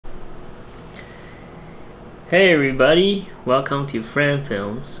Hey everybody, welcome to Fran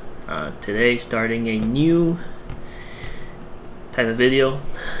Films. Today starting a new type of video,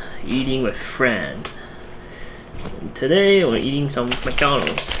 eating with Fran. And today we're eating some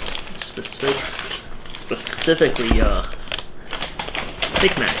McDonald's, specifically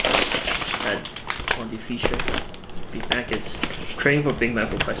Big Mac. That on the feature. Big Mac is craving for Big Mac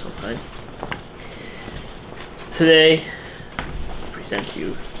for quite some time. So today, I present to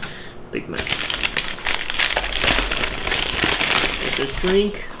you Big Mac. This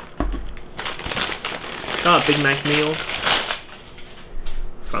drink, got a Big Mac meal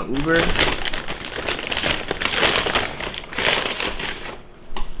from Uber.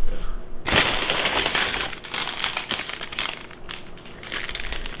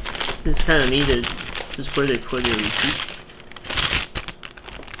 This is kind of needed. This is where they put your receipt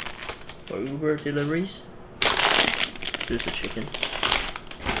for Uber deliveries. This is the chicken.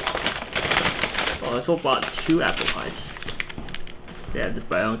 I also bought 2 apple pies. They have the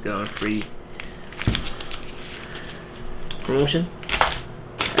buy one get one free promotion.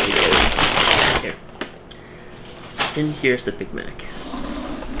 Here. And here's the Big Mac.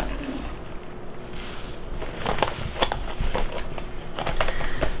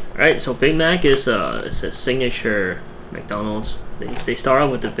 Alright, so Big Mac is it's a signature McDonald's. They start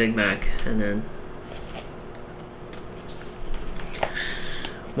out with the Big Mac and then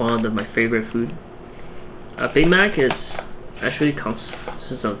one of my favorite food. Big Mac is actually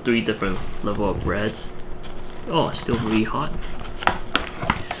consists of 3 different level of breads. Oh, it's still really hot.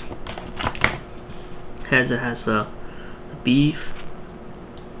 It has the beef,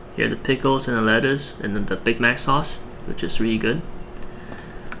 here the pickles and the lettuce, and then the Big Mac sauce, which is really good.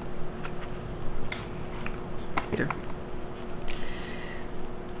 Here.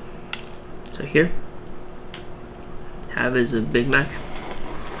 So here, have is a Big Mac.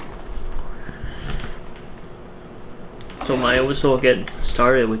 So I also get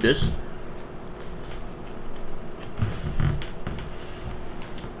started with this.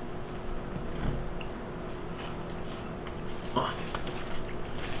 Oh.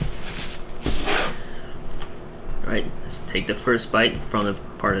 Alright, let's take the first bite from the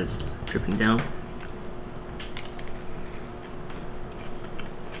part that's dripping down.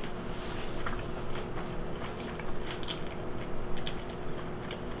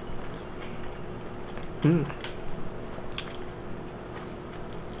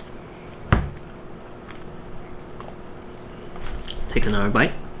 Take another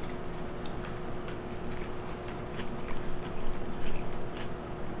bite.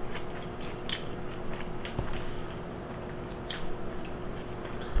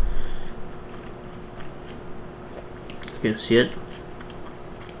 You can see it.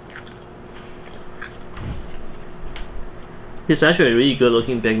 It's actually a really good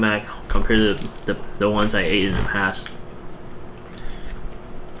looking Big Mac compared to the ones I ate in the past.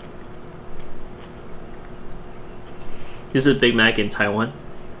 This is a Big Mac in Taiwan.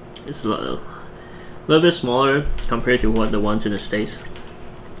 It's a little bit smaller compared to what the ones in the States,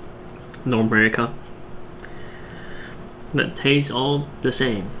 North America, but tastes all the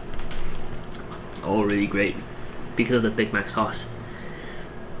same. All really great because of the Big Mac sauce.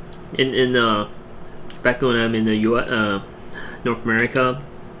 Back when I'm in the US, North America,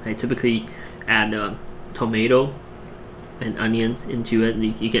 I typically add tomato and onion into it.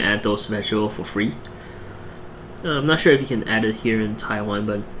 You can add those vegetables for free. I'm not sure if you can add it here in Taiwan,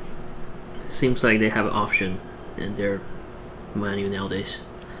 but it seems like they have an option in their menu nowadays.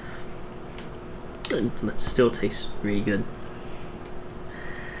 But it still tastes really good.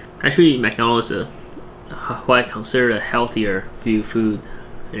 Actually, McDonald's is what I consider a healthier food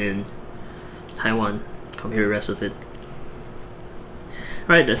in Taiwan compared to the rest of it.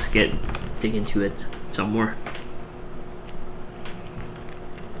 Alright, let's dig into it some more.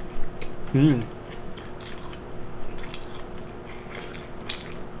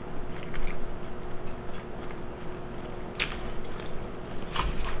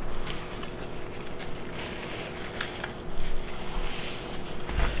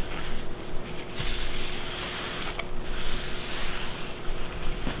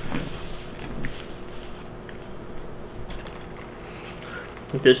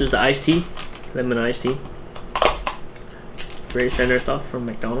 This is the iced tea, lemon iced tea. Very standard stuff from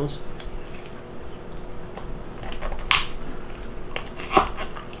McDonald's.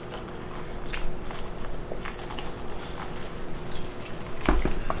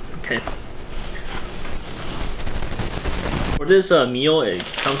 Okay. For this meal, it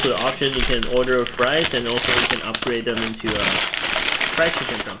comes with the option you can order fries, and also you can upgrade them into fried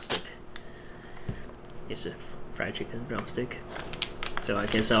chicken drumstick. It's a fried chicken drumstick. So I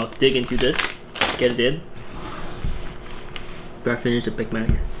guess I'll dig into this, get it in. Did I finish the Big Mac?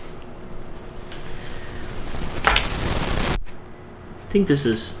 I think this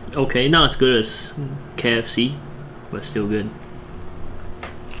is okay, not as good as KFC, but still good.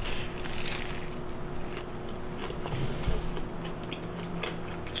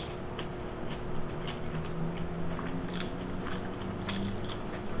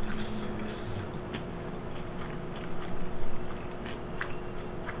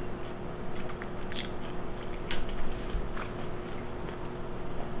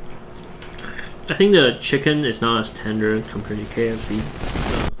 I think the chicken is not as tender compared to KFC.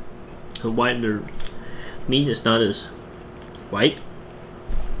 The meat is not as white.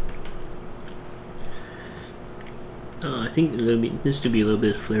 I think it needs to be a little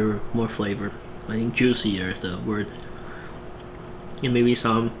bit more flavor. I think juicier is the word. And maybe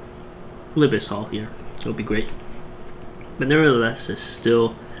a little bit saltier. It'll be great. But nevertheless, it's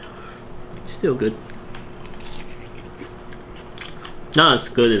still good. Not as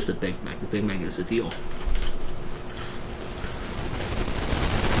good as the Big Mac. The Big Mac is a deal.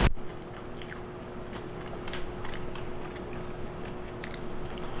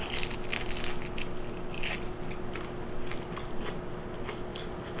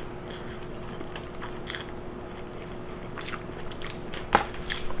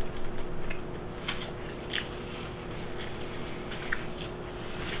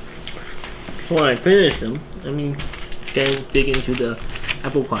 When I finish them, dig into the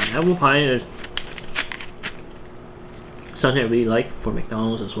apple pie. Apple pie is something I really like for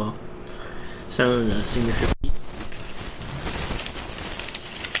McDonald's as well. Some of the signature meat.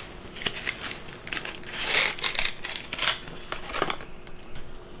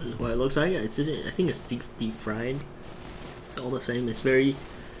 What it looks like, I think it's deep fried. It's all the same. It's very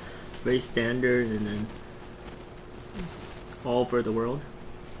standard, and then all over the world.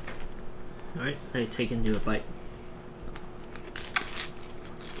 Alright, I take into a bite.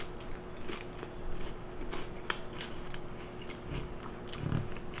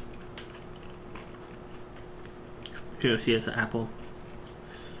 Here, see, it's an apple.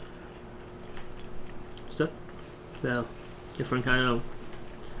 Stuff. The different kind of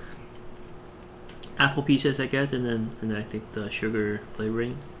apple pieces I get, and then I think the sugar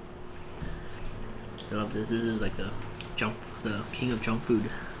flavoring. I love this. This is like the king of junk food.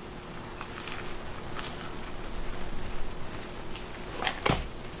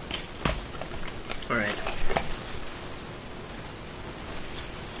 Alright.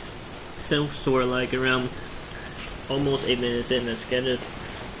 So we're like around almost 8 minutes in. Let's get it.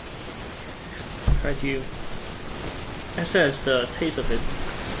 Try to assess the taste of it.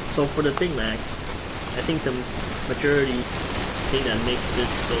 So for the Big Mac, I think the majority thing that makes this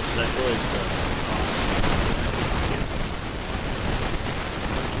so special is the sauce.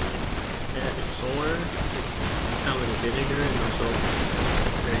 It's sour, kind of like a vinegar, and also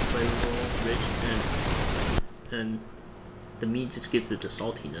very flavorful, rich, and the meat just gives it the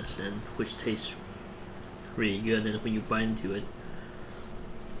saltiness, and which tastes really good. And when you bite into it,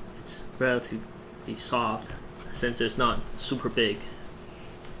 it's relatively soft since it's not super big.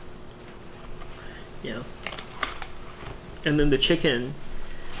 Yeah. And then the chicken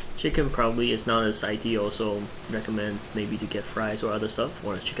probably is not as ideal, so recommend maybe to get fries or other stuff,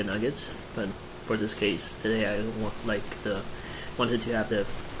 or chicken nuggets. But for this case today, I wanted to have the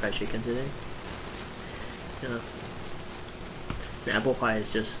fried chicken today. Yeah. The apple pie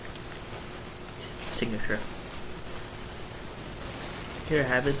is just signature. Here I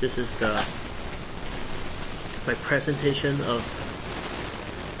have it. This is my presentation of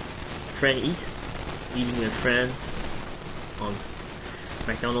Fran eating with Fran on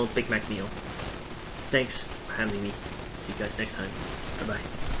McDonald's Big Mac meal. Thanks for having me. See you guys next time. Bye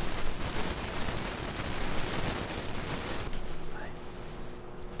bye.